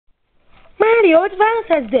Mario, it's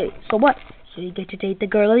Valentine's Day. So what? So you get to date the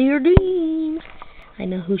girl of your dreams. I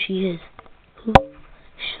know who she is. Who?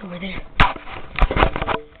 She's over there.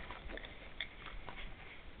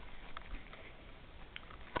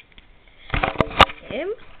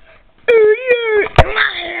 Him? Ew,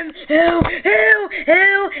 ew,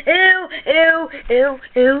 ew, ew, ew, ew,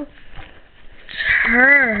 ew.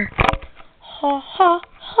 Her. Ha ha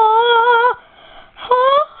ha. Ha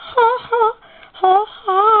ha ha ha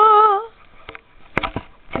ha.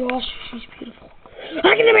 Gosh, she's beautiful.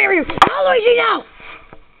 I'm gonna marry you. How old is she now?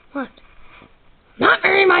 What? Not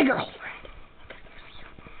marry my girlfriend.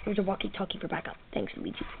 Here's a walkie-talkie for backup. Thanks,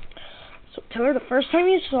 Luigi. So tell her the first time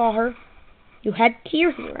you saw her, you had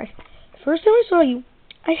tears in your eyes. The first time I saw you,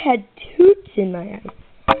 I had toots in my eyes.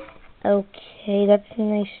 Okay, that's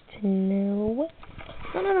nice to know.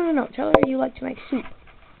 No. Tell her you like to make soup.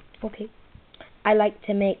 Okay. I like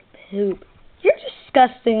to make poop. You're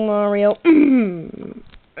disgusting, Mario.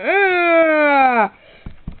 Oh.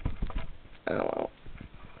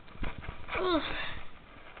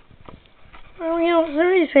 Mario,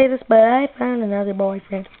 sorry to say this, but I found another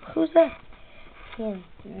boyfriend. Who's that? Him.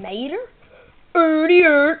 Mater?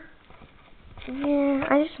 Idiot. Yeah,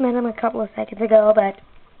 I just met him a couple of seconds ago, but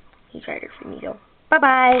he's harder for me, though.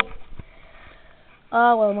 Bye-bye.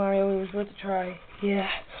 Oh, well, Mario, it was worth a try. Yeah.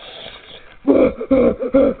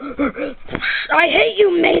 I hate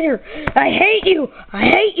you, Mater. I hate you. I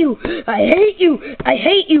hate you. I hate you. I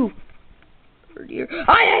hate you.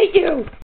 I hate you.